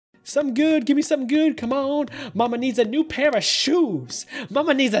Some good. Give me something good. Come on. Mama needs a new pair of shoes.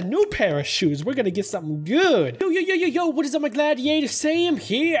 Mama needs a new pair of shoes. We're gonna get something good. Yo, what is up, my gladiator? Sam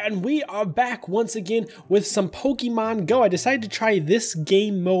here, and we are back once again with some Pokemon Go. I decided to try this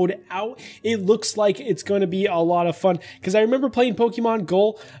game mode out. It looks like it's going to be a lot of fun, because I remember playing Pokemon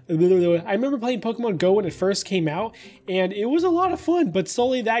Go. When it first came out, and it was a lot of fun, but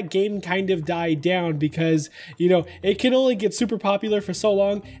slowly that game kind of died down because, you know, it can only get super popular for so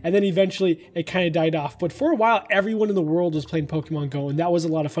long, and then eventually it kind of died off. But for a while, everyone in the world was playing Pokemon Go, and that was a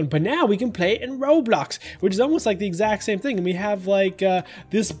lot of fun. But now we can play it in Roblox, which is almost like the exact same thing. And we have like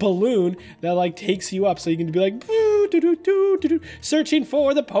this balloon that like takes you up, so you can be like searching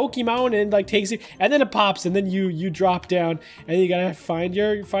for the Pokemon, and like takes you, and then it pops, and then you drop down, and you gotta find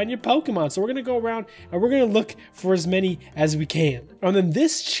your Pokemon. So we're gonna go around and we're gonna look for as many as we can. And then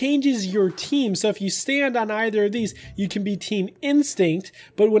this changes your team. So if you stand on either of these, you can be Team Instinct.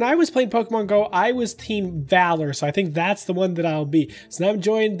 But when I was playing Pokemon Go, I was Team Valor. So I think that's the one that I'll be. So now I'm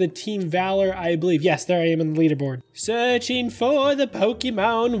joining the Team Valor, I believe. Yes, there I am on the leaderboard. Searching for the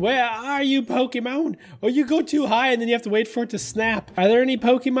Pokemon. Where are you, Pokemon? Oh, you go too high and then you have to wait for it to snap. Are there any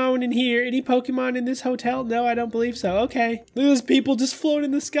Pokemon in here? Any Pokemon in this hotel? No, I don't believe so. Okay. Look at those people just floating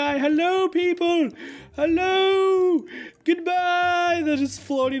in the sky. Hello, people. Hello. Goodbye. They're just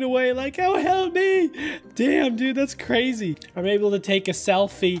floating away like, oh, help me. Damn, dude, that's crazy. I'm able to take a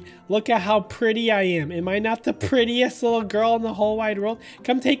selfie. Look at how pretty I am. Am I not the prettiest little girl in the whole wide world?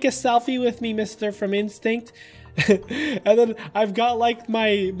 Come take a selfie with me, mister from Instinct. And then I've got like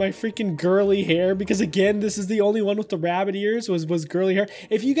my freaking girly hair, because again, this is the only one with the rabbit ears was girly hair.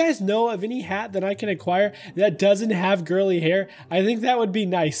 If you guys know of any hat that I can acquire that doesn't have girly hair, I think that would be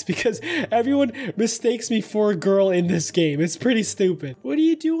nice, because everyone mistakes me for a girl in this game. It's pretty stupid. What are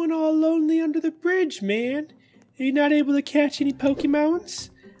you doing all lonely under the bridge, man? Are you not able to catch any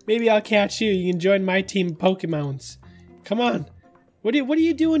Pokemons? Maybe I'll catch you. You can join my team of Pokemons. Come on. What are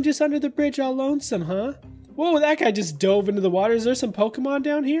you doing just under the bridge all lonesome, huh? Whoa, that guy just dove into the water. Is there some Pokemon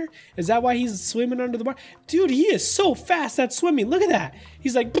down here? Is that why he's swimming under the water? Dude, he is so fast at swimming. Look at that.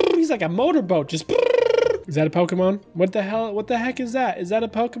 He's like a motorboat. Just. Is that a Pokemon? What the hell? What the heck is that? Is that a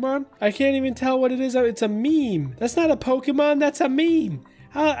Pokemon? I can't even tell what it is. It's a meme. That's not a Pokemon. That's a meme.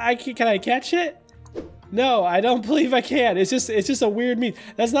 Can I catch it? No, I don't believe I can. It's just a weird meme.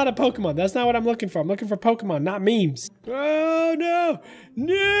 That's not a Pokemon. That's not what I'm looking for. I'm looking for Pokemon, not memes. Oh no!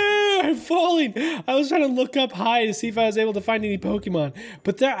 No! I'm falling. I was trying to look up high to see if I was able to find any Pokemon,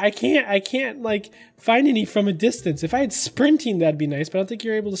 but there I can't like find any from a distance. If I had sprinting, that'd be nice, but I don't think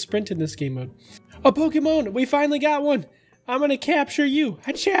you're able to sprint in this game mode. A Pokemon! We finally got one. I'm gonna capture you.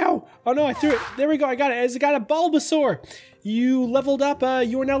 Hachow! Oh no, I threw it. There we go. I got it. It's got a Bulbasaur. You leveled up.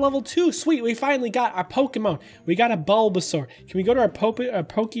 You are now level 2. Sweet. We finally got our Pokemon. We got a Bulbasaur. Can we go to our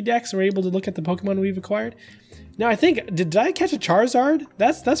Pokédex and we're able to look at the Pokemon we've acquired? Now I think, did I catch a Charizard?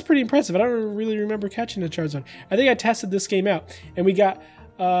 That's pretty impressive. I don't really remember catching a Charizard. I think I tested this game out, and we got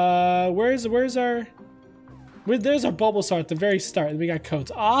there's our Bulbasaur at the very start, and we got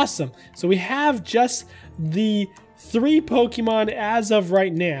codes. Awesome. So we have just the 3 Pokemon as of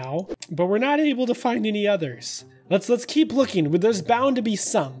right now, but we're not able to find any others. Let's keep looking. There's bound to be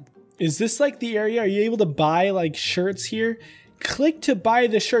some. Is this like the area? Are you able to buy like shirts here? Click to buy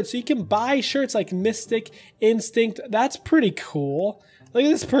the shirt. So you can buy shirts like Mystic, Instinct. That's pretty cool. Look at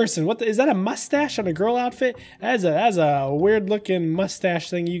this person. Is that a mustache on a girl outfit? That's a weird looking mustache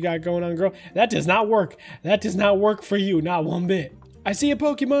thing you got going on, girl. That does not work. That does not work for you, not one bit. I see a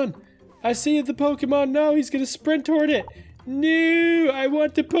Pokemon. I see the Pokemon. No, he's gonna sprint toward it. No, I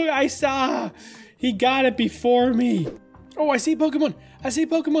want to put. I saw. He got it before me. Oh, I see Pokemon. I see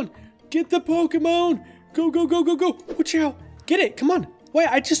Pokemon. Get the Pokemon. Go, go, go, go, go. Watch out. Get it. Come on. Wait,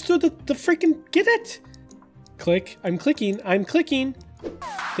 I just threw the freaking... Get it. Click. I'm clicking. I'm clicking.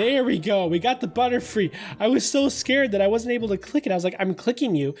 There we go. We got the Butterfree. I was so scared that I wasn't able to click it. I was like, I'm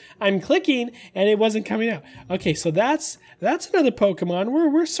clicking you. I'm clicking, and it wasn't coming out. Okay, so that's another Pokemon.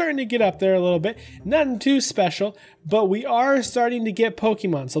 We're starting to get up there a little bit. Nothing too special, but we are starting to get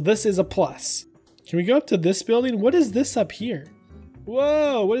Pokemon, so this is a plus. Can we go up to this building? What is this up here?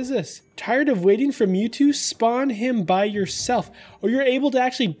 Whoa, what is this? Tired of waiting for Mewtwo? Spawn him by yourself. Or you're able to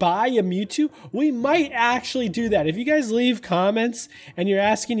actually buy a Mewtwo? We might actually do that. If you guys leave comments and you're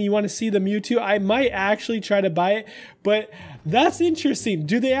asking you want to see the Mewtwo, I might actually try to buy it. But that's interesting.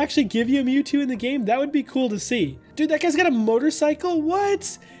 Do they actually give you a Mewtwo in the game? That would be cool to see. Dude, that guy's got a motorcycle?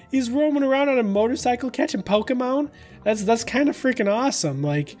 What? He's roaming around on a motorcycle catching Pokemon? That's kind of freaking awesome.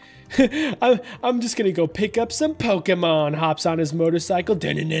 Like, I'm just gonna go pick up some Pokemon. Hops on his motorcycle.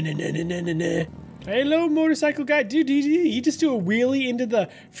 Hello, motorcycle guy. Dude, he just do a wheelie into the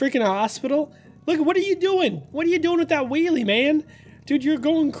freaking hospital? Look, what are you doing? What are you doing with that wheelie, man? Dude, you're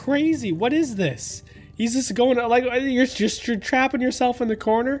going crazy. What is this? He's just going like you're trapping yourself in the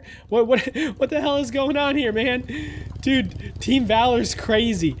corner. What the hell is going on here, man? Dude, Team Valor's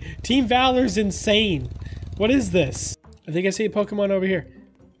crazy. Team Valor's insane. What is this? I think I see a Pokemon over here.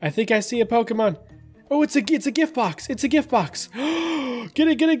 I think I see a Pokemon. Oh, it's a gift box. It's a gift box. Get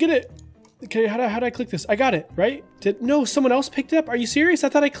it. Okay, how do I click this? I got it, right? No, someone else picked it up? Are you serious? I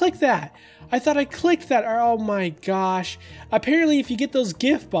thought I clicked that. Oh my gosh. Apparently, if you get those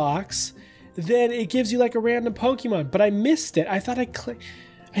gift box, then it gives you like a random Pokemon, but I missed it. I thought I clicked.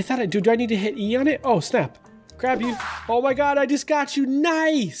 Do I need to hit E on it? Oh, snap. Grab you. Oh my god, I just got you.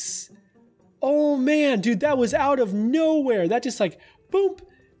 Nice. Oh man, dude, that was out of nowhere. That just like, boom.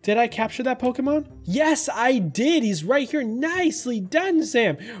 Did I capture that Pokemon? Yes, I did. He's right here. Nicely done,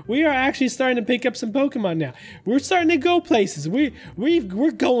 Sam. We are actually starting to pick up some Pokemon now. We're starting to go places. We're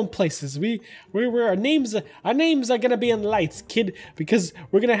going places. Our names are gonna be in lights, kid, because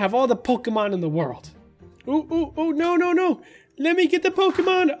we're gonna have all the Pokemon in the world. Oh, no. Let me get the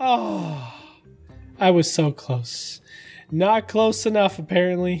Pokemon. Oh, I was so close. Not close enough,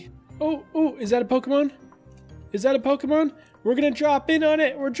 apparently. Oh, is that a Pokemon? Is that a Pokemon? We're gonna drop in on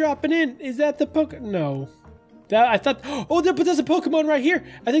it. We're dropping in. Is that the Pokemon? No. But there's a Pokemon right here.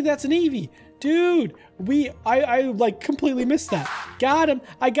 I think that's an Eevee. Dude, I like completely missed that. Got him.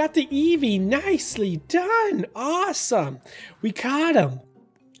 I got the Eevee. Nicely done. Awesome. We caught him.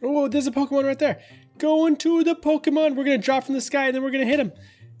 Oh, there's a Pokemon right there. Going to the Pokemon. We're gonna drop from the sky and then we're gonna hit him.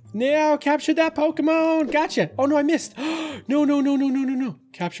 Now, capture that Pokemon. Gotcha. Oh no, I missed. No.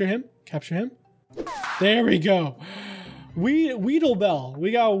 Capture him. There we go. Weedlebell.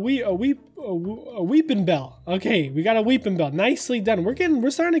 We got a Weeping Bell. Okay, we got a Weeping Bell. Nicely done.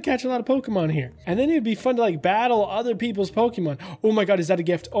 We're starting to catch a lot of Pokemon here. And then it'd be fun to like battle other people's Pokemon. Oh my god, is that a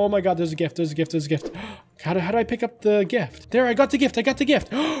gift? Oh my god, there's a gift. How do I pick up the gift? There, I got the gift.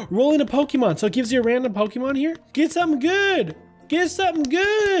 Rolling a Pokemon. So it gives you a random Pokemon here. Get something good.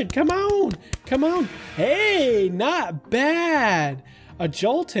 Come on. Hey, not bad. A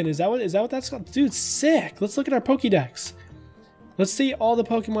Jolton, is that what that's called? Dude, sick. Let's look at our Pokédex. Let's see all the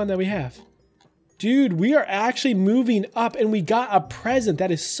Pokemon that we have. Dude, we are actually moving up and we got a present. That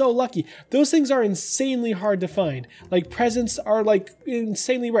is so lucky. Those things are insanely hard to find. Like presents are like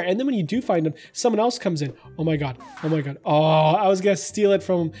insanely rare. And then when you do find them, someone else comes in. Oh my god. Oh, I was gonna steal it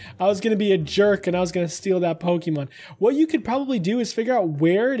from him. I was gonna be a jerk and I was gonna steal that Pokemon. What you could probably do is figure out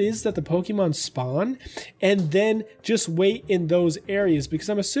where it is that the Pokemon spawn and then just wait in those areas, because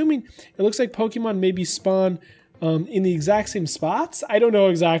I'm assuming it looks like Pokemon maybe spawn in the exact same spots. I don't know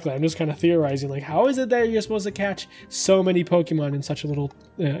exactly. I'm just kind of theorizing. Like, how is it that you're supposed to catch so many Pokemon in such a little,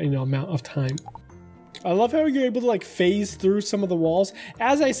 amount of time? I love how you're able to like phase through some of the walls.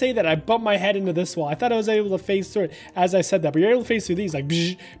 As I say that, I bumped my head into this wall. I thought I was able to phase through it as I said that, but you're able to phase through these like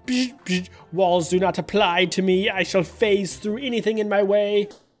walls do not apply to me. I shall phase through anything in my way.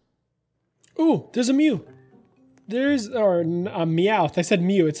 Ooh, there's a Mew. A Meowth. I said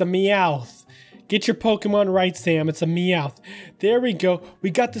Mew. It's a Meowth. Get your Pokemon right, Sam. It's a Meowth. There we go. We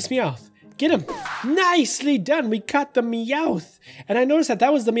got this Meowth. Get him. Nicely done. We caught the Meowth. And I noticed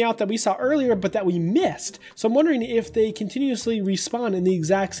that was the Meowth that we saw earlier, but that we missed. So I'm wondering if they continuously respawn in the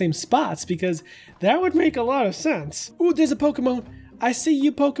exact same spots, because that would make a lot of sense. Ooh, there's a Pokemon. I see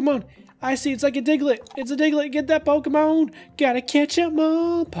you, Pokemon. I see, it's like a Diglett. It's a Diglett. Get that Pokemon. Gotta catch 'em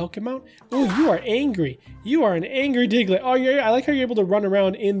all, Pokemon. Oh, you are angry. You are an angry Diglett. Oh, I like how you're able to run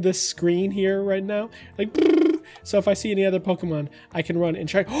around in this screen here right now. Like, brrr. So if I see any other Pokemon, I can run and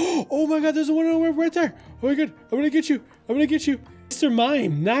try. Oh my god, there's one right there. Oh my god, I'm gonna get you. Mr.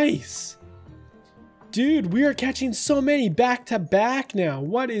 Mime, nice. Dude, we are catching so many back to back now.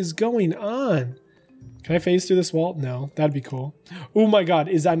 What is going on? Can I phase through this wall? No, that'd be cool. Oh my god,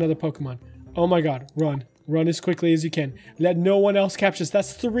 is that another Pokemon? Oh my god, run. Run as quickly as you can. Let no one else capture this.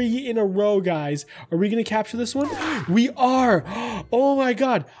 That's 3 in a row, guys. Are we gonna capture this one? We are! Oh my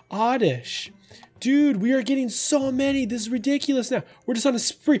god, Oddish. Dude, we are getting so many. This is ridiculous now. We're just on a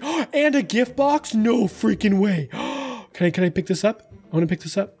spree. And a gift box? No freaking way. Can I pick this up? I wanna pick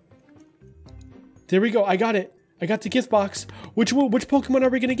this up. There we go, I got it. I got the gift box. Which Pokemon are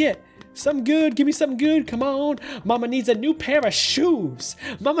we gonna get? Something good. Give me something good. Come on. Mama needs a new pair of shoes.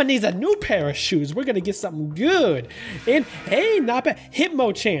 We're going to get something good. And hey, not bad.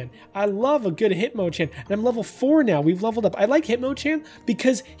 Hitmonchan. I love a good Hitmonchan. And I'm level 4 now. We've leveled up. I like Hitmonchan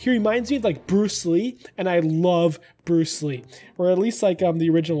because he reminds me of like Bruce Lee. And I love Bruce Lee. Or at least like the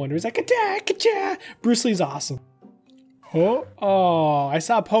original one. Where he's like, ka-cha, ka-cha. Bruce Lee's awesome. Oh, I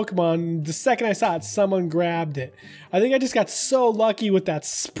saw a Pokemon. The second I saw it, someone grabbed it. I think I just got so lucky with that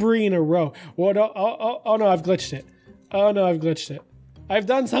spree in a row. Oh, no, oh no, I've glitched it. Oh no, I've glitched it. I've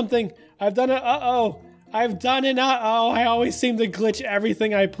done something. I've done it. Uh-oh. I've done it. Uh-oh. I always seem to glitch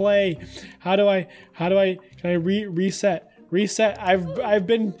everything I play. Can I reset? Reset. I've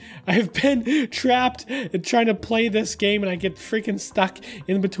been trapped trying to play this game and I get freaking stuck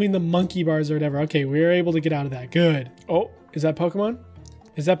in between the monkey bars or whatever. Okay, we were able to get out of that. Good. Oh, is that Pokemon?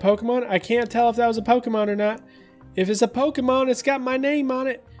 Is that Pokemon? I can't tell if that was a Pokemon or not. If it's a Pokemon, it's got my name on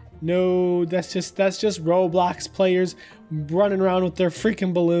it. No, that's just Roblox players running around with their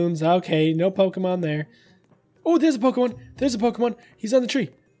freaking balloons. Okay, no Pokemon there. Oh, there's a Pokemon. There's a Pokemon. He's on the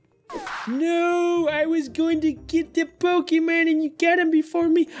tree. No, I was going to get the Pokemon and you get him before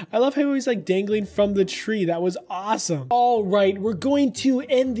me. I love how he was like dangling from the tree. That was awesome. All right, we're going to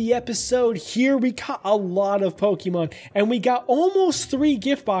end the episode here. We caught a lot of Pokemon and we got almost 3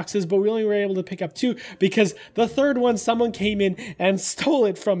 gift boxes, but we only were able to pick up 2 because the third one, someone came in and stole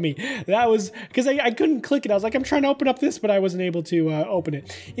it from me. That was because I couldn't click it. I was like, I'm trying to open up this, but I wasn't able to open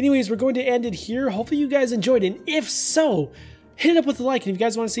it. Anyways, we're going to end it here. Hopefully you guys enjoyed it. And if so, hit it up with a like. And if you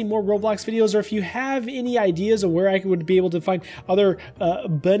guys want to see more Roblox videos, or if you have any ideas of where I would be able to find other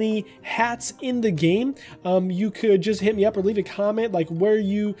bunny hats in the game, you could just hit me up or leave a comment like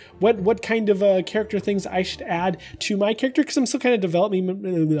what kind of character things I should add to my character, because I'm still kind of developing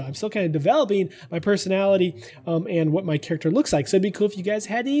my personality and what my character looks like. So it'd be cool if you guys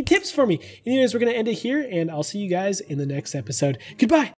had any tips for me. Anyways, we're gonna end it here, and I'll see you guys in the next episode. Goodbye.